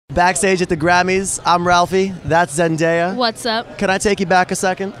Backstage at the Grammys, I'm Ralphie, that's Zendaya. What's up? Can I take you back a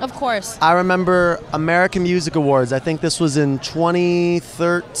second? Of course. I remember American Music Awards. I think this was in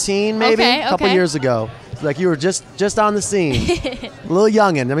 2013, maybe? Okay, a couple years ago. Like you were just on the scene. A little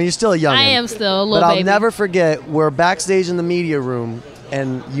youngin'. I mean, you're still a youngin'. I am still a little But I'll baby. never forget, we're backstage in the media room,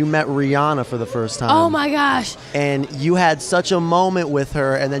 and you met Rihanna for the first time. Oh my gosh. And you had such a moment with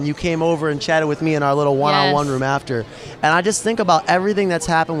her, and then you came over and chatted with me in our little one-on-one room after. And I just think about everything that's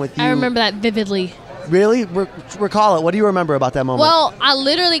happened with you. I remember that vividly. Really? Recall it. What do you remember about that moment? Well, I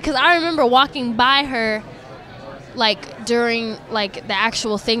literally, because I remember walking by her like during like the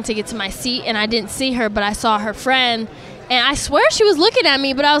actual thing to get to my seat, and I didn't see her, but I saw her friend, and I swear she was looking at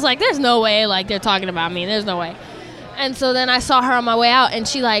me, but I was like, there's no way like they're talking about me. There's no way. And so then I saw her on my way out, and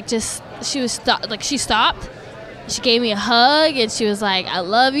she she stopped. She gave me a hug, and she was like, I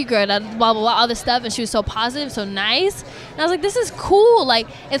love you, girl, blah, blah, blah, all this stuff. And she was so positive, so nice. And I was like, this is cool. Like,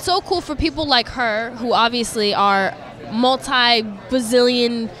 it's so cool for people like her, who obviously are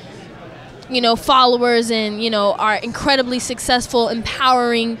multi-bazillion, followers and, are incredibly successful,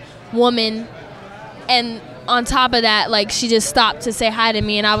 empowering woman. And on top of that, like, she just stopped to say hi to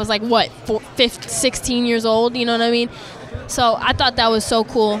me, and I was like, what, 16 years old, you know what I mean? So I thought that was so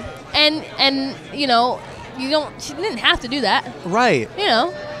cool. And she didn't have to do that. Right.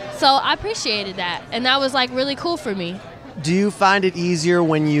 So I appreciated that, and that was like really cool for me. Do you find it easier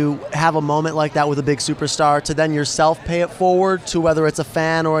when you have a moment like that with a big superstar to then yourself pay it forward to whether it's a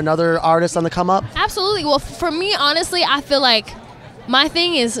fan or another artist on the come up? Absolutely. Well, for me, honestly, I feel like my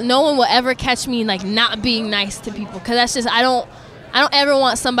thing is no one will ever catch me like not being nice to people, because that's just I don't ever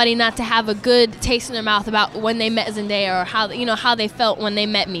want somebody not to have a good taste in their mouth about when they met Zendaya or how they felt when they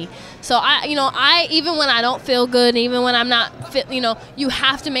met me. So I even when I don't feel good, even when I'm not fit, you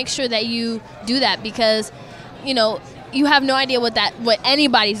have to make sure that you do that, because you have no idea what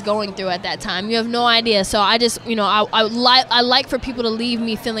anybody's going through at that time. You have no idea. So I just I like for people to leave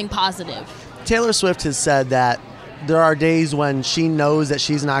me feeling positive. Taylor Swift has said that there are days when she knows that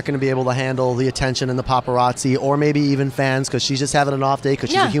she's not going to be able to handle the attention and the paparazzi, or maybe even fans, because she's just having an off day because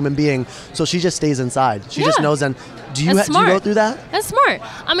she's a human being. So she just stays inside. She just knows. Then, do you go through that? That's smart.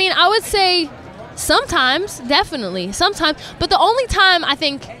 I mean, I would say sometimes, definitely, sometimes. But the only time I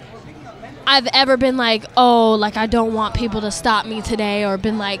think I've ever been like, oh, like I don't want people to stop me today, or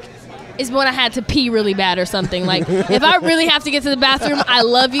been like, is when I had to pee really bad or something. Like, if I really have to get to the bathroom, I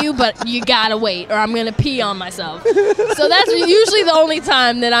love you, but you gotta wait, or I'm gonna pee on myself. So that's usually the only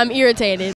time that I'm irritated.